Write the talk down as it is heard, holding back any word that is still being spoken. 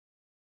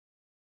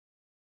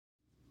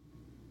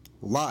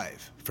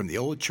Live from the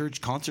Old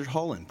Church Concert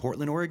Hall in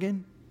Portland,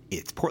 Oregon,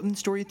 it's Portland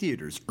Story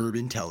Theater's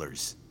Urban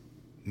Tellers.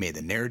 May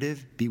the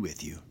narrative be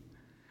with you.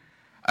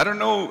 I don't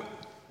know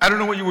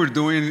what you were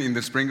doing in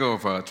the spring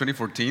of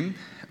 2014,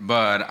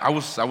 but I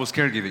was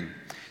caregiving.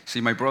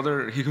 See, my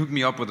brother, he hooked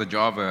me up with a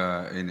job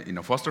in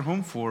a foster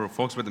home for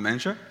folks with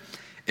dementia,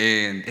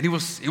 and it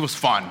was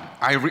fun.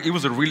 It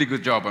was a really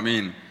good job. I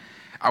mean,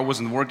 I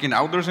wasn't working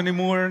outdoors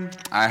anymore.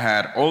 I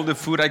had all the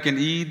food I can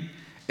eat,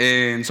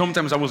 and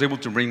sometimes I was able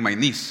to bring my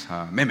niece,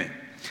 Meme.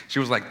 She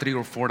was like 3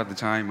 or 4 at the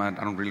time. I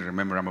don't really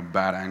remember. I'm a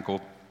bad uncle.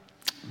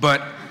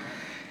 But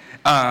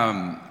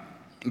I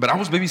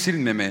was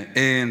babysitting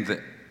Meme,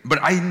 but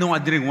I know I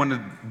didn't want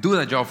to do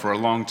that job for a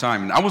long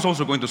time. And I was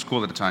also going to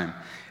school at the time.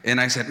 And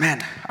I said,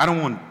 man, I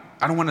don't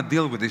want to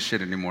deal with this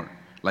shit anymore.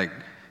 Like,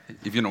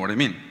 if you know what I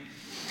mean.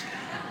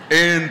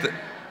 And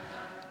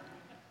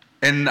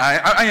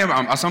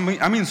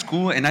I'm in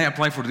school and I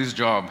applied for this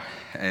job.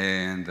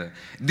 And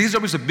this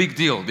job is a big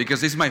deal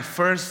because it's my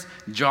first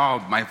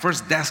job, my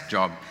first desk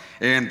job.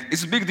 And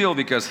it's a big deal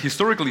because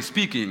historically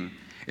speaking,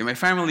 in my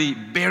family,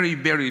 very,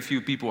 very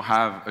few people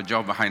have a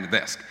job behind the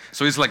desk.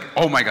 So it's like,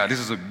 oh my God, this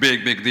is a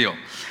big, big deal.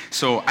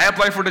 So I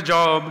applied for the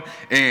job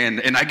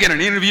and I get an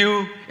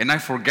interview and I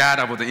forgot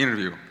about the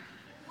interview.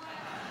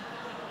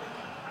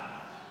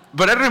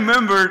 But I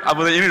remembered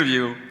about the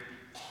interview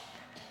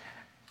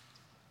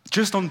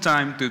just on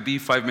time to be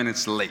 5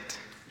 minutes late.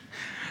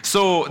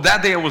 So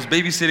that day I was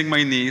babysitting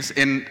my niece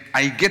and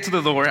I get to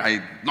the door,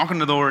 I knock on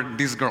the door,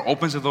 this girl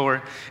opens the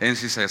door and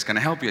she says, can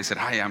I help you? I said,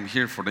 hi, I'm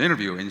here for the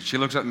interview. And she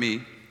looks at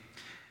me,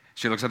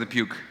 she looks at the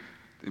puke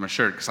in my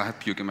shirt, because I had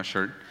puke in my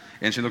shirt,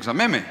 and she looks at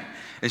Meme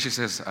and she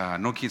says,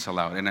 no kids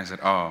allowed. And I said,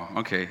 oh,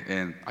 okay.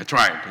 And I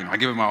tried, I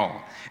gave it my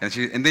all. And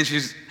then she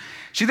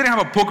didn't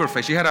have a poker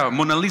face, she had a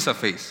Mona Lisa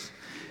face.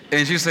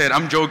 And she said,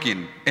 I'm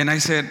joking. And I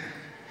said,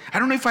 I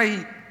don't know if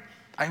I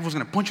was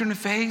gonna punch her in the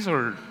face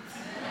or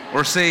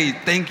say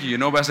thank you,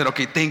 but I said,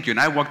 okay, thank you, and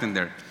I walked in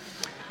there.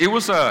 It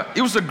was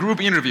a group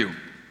interview,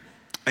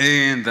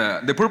 and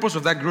the purpose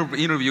of that group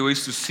interview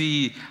is to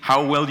see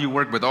how well you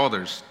work with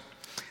others.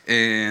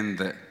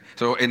 And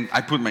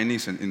I put my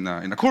niece in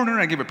a corner,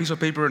 I gave her a piece of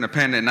paper and a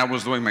pen, and I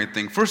was doing my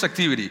thing. First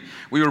activity,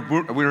 we're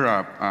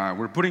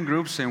putting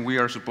groups, and we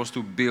are supposed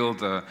to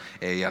build a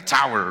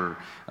tower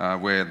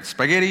with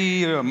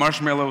spaghetti,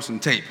 marshmallows, and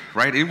tape,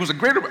 right? It was a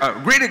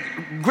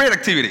great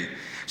activity.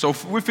 So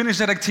we finished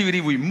that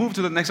activity, we moved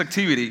to the next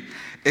activity,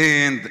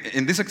 and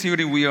in this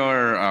activity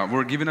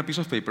we're given a piece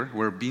of paper,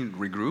 we're being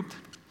regrouped,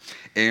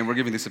 and we're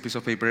given this a piece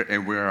of paper,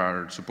 and we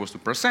are supposed to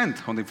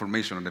present on the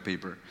information on the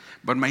paper.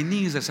 But my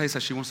niece decides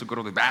that she wants to go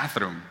to the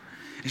bathroom.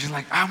 And she's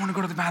like, I want to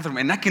go to the bathroom.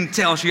 And I can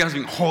tell she has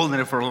been holding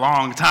it for a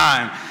long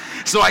time.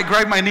 So I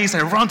grab my niece,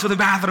 I run to the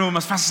bathroom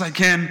as fast as I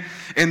can,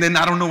 and then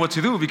I don't know what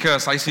to do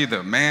because I see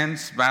the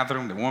men's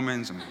bathroom, the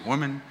women's, and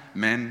women,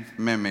 men,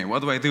 Meme.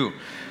 What do I do?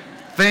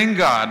 Thank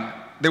God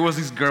there was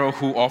this girl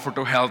who offered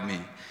to help me.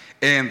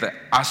 And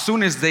as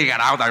soon as they got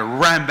out, I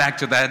ran back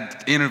to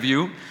that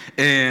interview,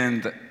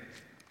 and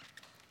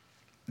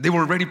they were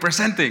already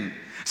presenting.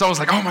 So I was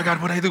like, oh my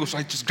God, what do I do? So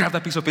I just grabbed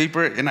that piece of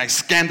paper, and I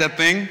scanned that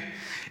thing.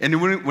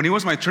 And when it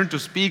was my turn to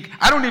speak,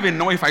 I don't even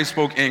know if I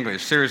spoke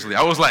English, seriously.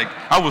 I was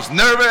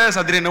nervous,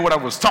 I didn't know what I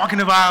was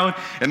talking about,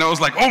 and I was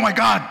like, oh my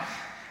God.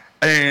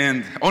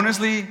 And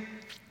honestly,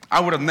 I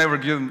would have never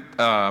given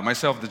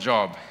myself the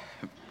job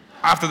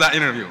after that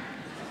interview.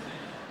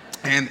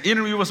 And the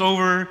interview was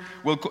over,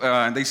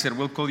 and they said,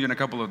 we'll call you in a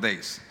couple of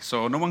days.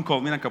 So no one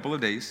called me in a couple of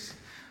days.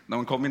 No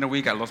one called me in a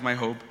week, I lost my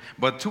hope.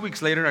 But 2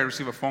 weeks later, I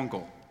received a phone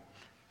call.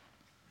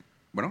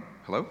 Bueno,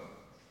 hello?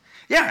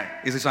 Yeah,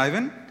 is this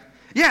Ivan?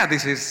 Yeah,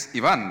 this is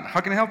Ivan.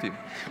 How can I help you?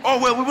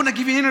 Oh, well, we want to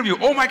give you an interview.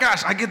 Oh my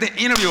gosh, I get the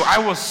interview. I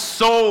was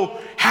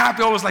so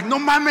happy. I was like, no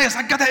mames,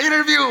 I got the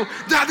interview.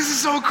 Dad, this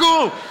is so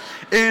cool.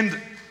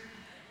 And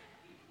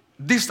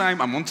this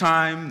time, I'm on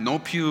time, no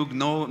puke,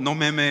 no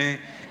Meme,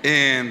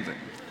 and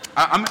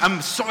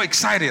I'm so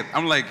excited.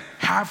 I'm like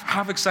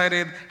half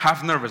excited,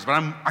 half nervous, but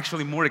I'm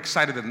actually more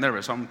excited than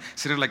nervous. So I'm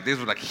sitting like this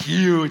with like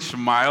huge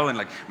smile and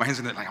like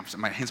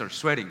my hands are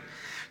sweating.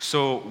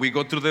 So we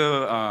go through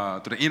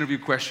to the interview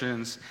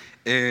questions,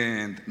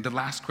 and the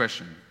last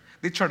question,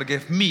 they try to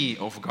get me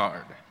off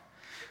guard.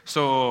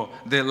 So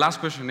the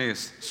last question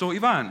is, so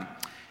Ivan,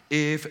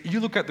 if you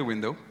look at the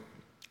window,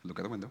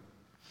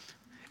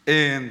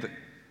 and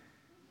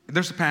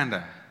there's a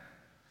panda.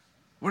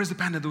 What is the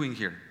panda doing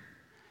here?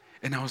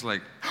 And I was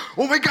like,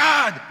 oh my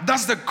God,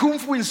 that's the Kung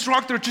Fu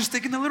instructor just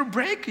taking a little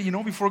break,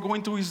 before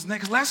going to his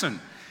next lesson.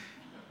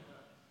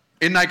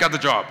 And I got the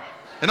job.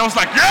 And I was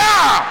like,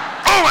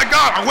 yeah! Oh my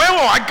God, a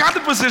huevo, I got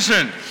the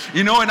position.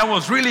 And I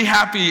was really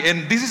happy.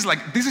 And this is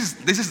like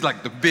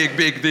the big,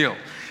 big deal.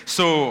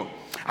 So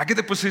I get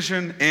the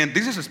position, and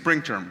this is a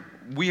spring term.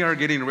 We are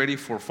getting ready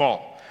for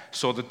fall.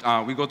 So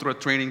we go through a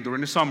training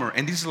during the summer,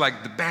 and this is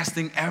like the best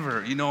thing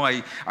ever.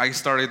 I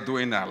started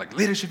doing like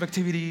leadership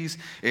activities,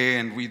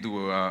 and we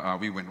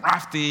went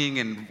rafting,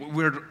 and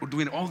we're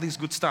doing all this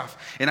good stuff.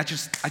 And I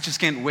just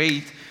can't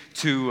wait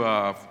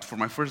for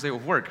my first day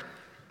of work.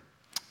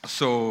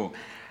 So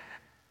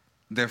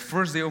the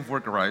first day of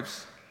work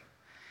arrives,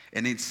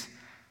 and it's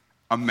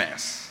a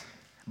mess.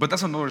 But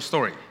that's another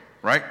story,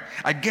 right?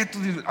 I get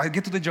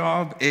to the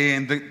job,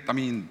 and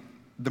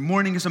the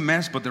morning is a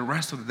mess, but the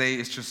rest of the day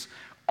is just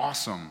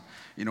awesome.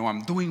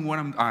 I'm doing what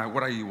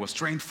I was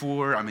trained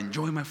for. I'm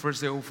enjoying my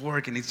first day of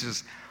work, and it's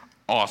just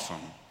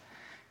awesome.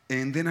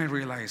 And then I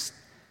realized,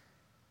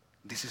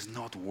 this is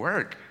not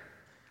work.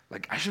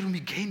 Like, I shouldn't be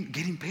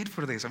getting paid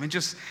for this.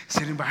 Just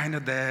sitting behind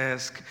a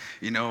desk,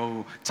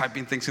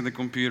 typing things in the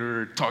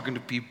computer, talking to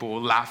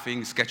people,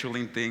 laughing,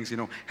 scheduling things,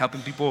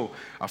 helping people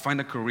find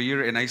a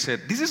career. And I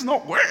said, this is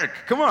not work.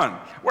 Come on.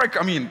 Work.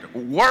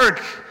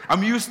 Work.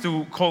 I'm used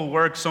to call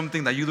work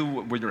something that you do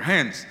with your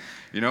hands.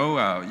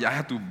 I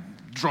had to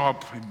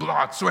drop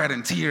blood, sweat,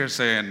 and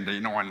tears, and,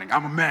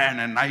 I'm a man,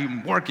 and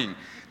I'm working.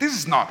 This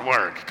is not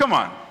work. Come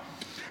on.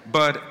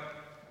 But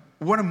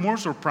what I'm more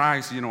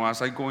surprised,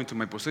 as I go into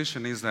my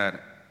position, is that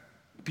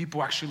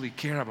people actually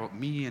care about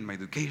me and my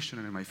education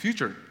and my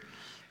future.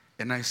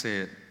 And I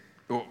said,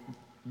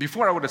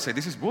 before I would have said,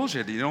 this is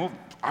bullshit,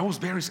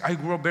 I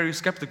grew up very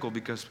skeptical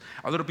because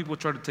a lot of people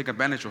try to take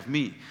advantage of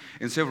me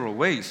in several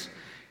ways.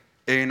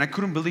 And I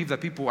couldn't believe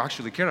that people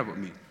actually care about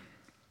me.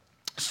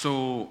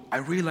 So I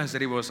realized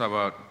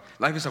that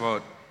life is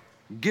about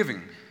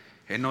giving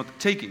and not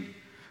taking.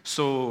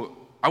 So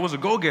I was a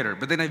go-getter,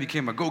 but then I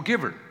became a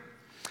go-giver.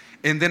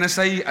 And then as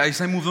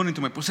I moved on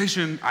into my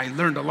position, I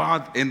learned a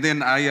lot. And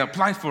then I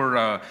applied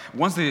for,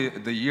 once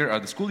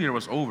the school year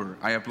was over,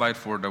 I applied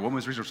for the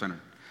Women's Resource Center.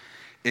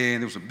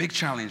 And it was a big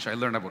challenge. I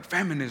learned about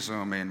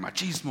feminism and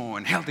machismo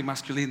and healthy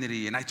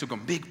masculinity. And I took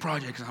on big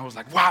projects. And I was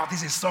like, wow,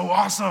 this is so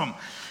awesome.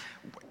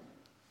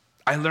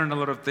 I learned a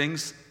lot of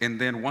things.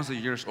 And then once the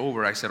year's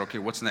over, I said, okay,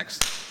 what's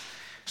next?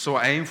 So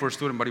I aimed for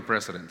student body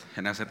president.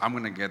 And I said, I'm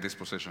going to get this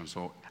position.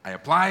 So I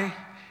apply,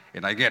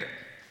 and I get it,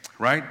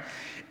 right?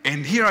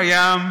 And here I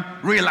am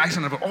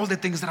realizing about all the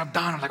things that I've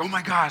done. I'm like, oh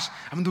my gosh,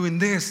 I'm doing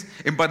this.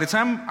 And by the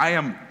time I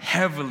am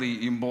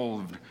heavily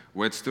involved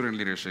with student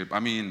leadership,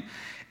 and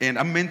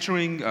I'm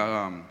mentoring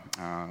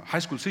high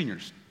school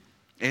seniors.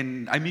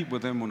 And I meet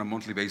with them on a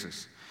monthly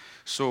basis.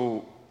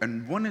 So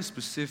on one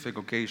specific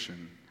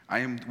occasion,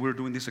 we're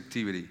doing this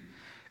activity.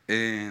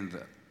 And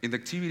in the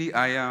activity,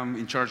 I am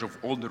in charge of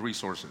all the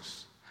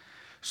resources.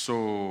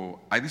 So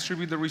I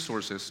distribute the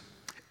resources,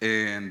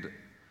 and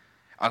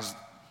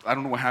I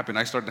don't know what happened.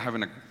 I started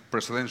having a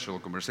presidential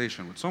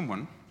conversation with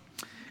someone.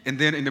 And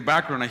then in the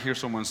background, I hear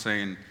someone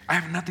saying, I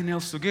have nothing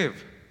else to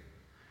give.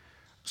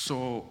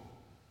 So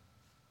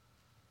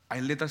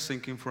I let that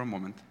sink in for a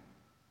moment.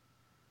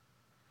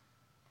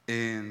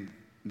 And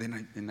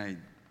then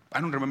I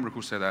don't remember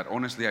who said that.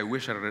 Honestly, I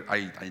wish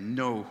I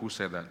know who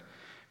said that.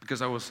 Because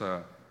that was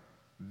a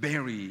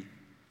very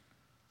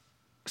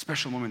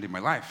special moment in my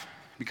life.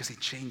 Because it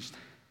changed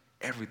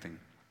everything.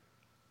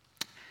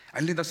 I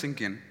let that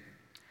sink in.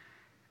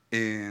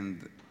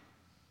 And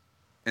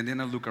then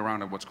I look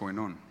around at what's going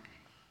on.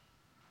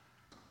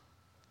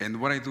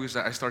 And what I do is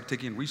that I start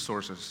taking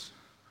resources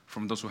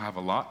from those who have a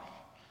lot,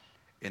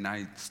 and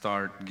I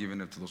start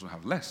giving it to those who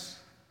have less.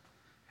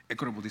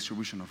 Equitable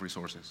distribution of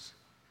resources.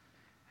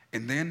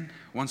 And then,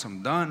 once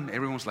I'm done,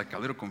 everyone's like a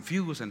little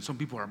confused, and some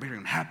people are very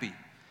unhappy.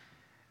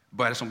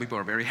 But some people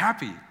are very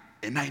happy,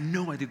 and I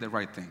know I did the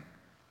right thing.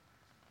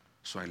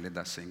 So I let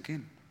that sink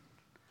in.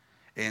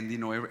 And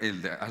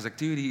as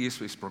activity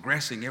is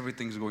progressing,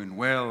 everything's going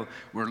well,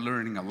 we're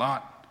learning a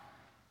lot.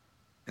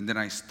 And then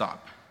I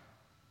stop.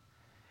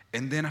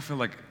 And then I feel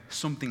like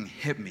something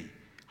hit me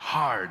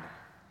hard,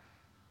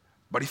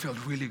 but it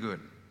felt really good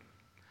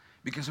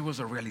because it was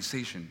a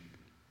realization.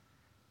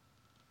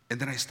 And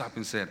then I stopped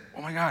and said,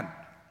 oh my God,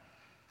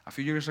 a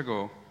few years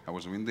ago, I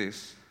was doing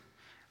this.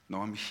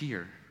 Now I'm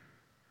here.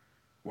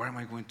 Where am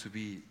I going to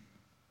be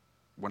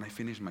when I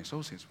finish my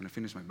associates, when I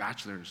finish my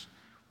bachelor's,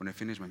 when I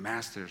finish my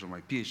master's or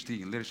my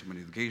PhD in leadership and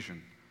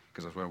education,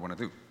 because that's what I want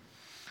to do.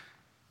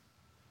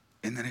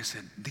 And then I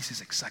said, this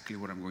is exactly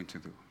what I'm going to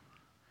do.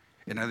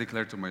 And I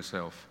declared to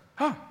myself,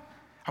 I'm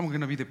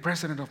going to be the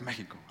president of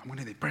Mexico. I'm going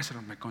to be the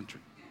president of my country.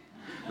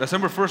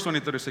 December 1st,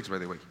 2036, by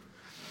the way.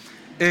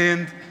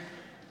 And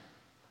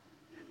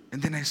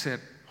then I said,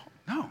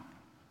 no,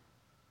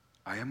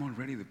 I am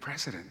already the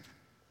president.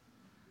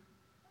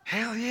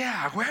 Hell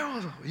yeah,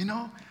 well,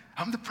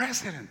 I'm the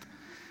president.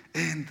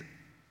 And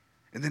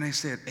then I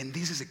said, and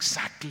this is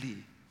exactly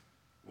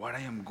what I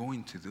am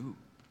going to do.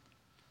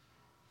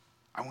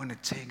 I'm going to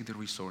take the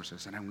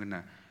resources and I'm going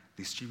to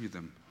distribute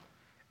them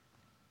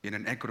in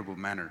an equitable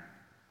manner.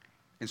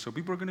 And so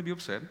people are going to be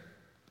upset,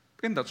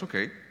 and that's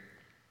okay.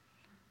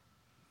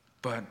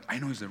 But I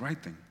know it's the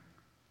right thing.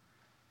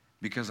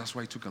 Because that's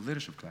why I took a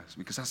leadership class.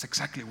 Because that's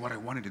exactly what I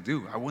wanted to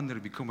do. I wanted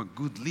to become a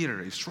good leader,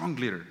 a strong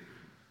leader.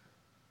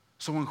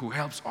 Someone who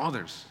helps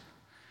others.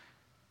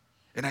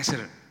 And I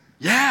said,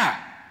 yeah,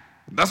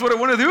 that's what I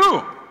want to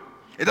do.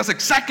 And that's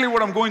exactly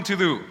what I'm going to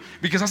do.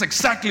 Because that's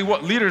exactly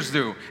what leaders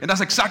do. And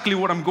that's exactly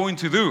what I'm going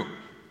to do.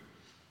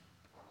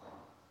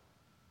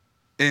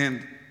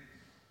 And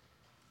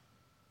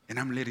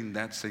I'm letting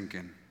that sink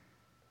in.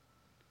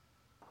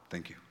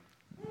 Thank you.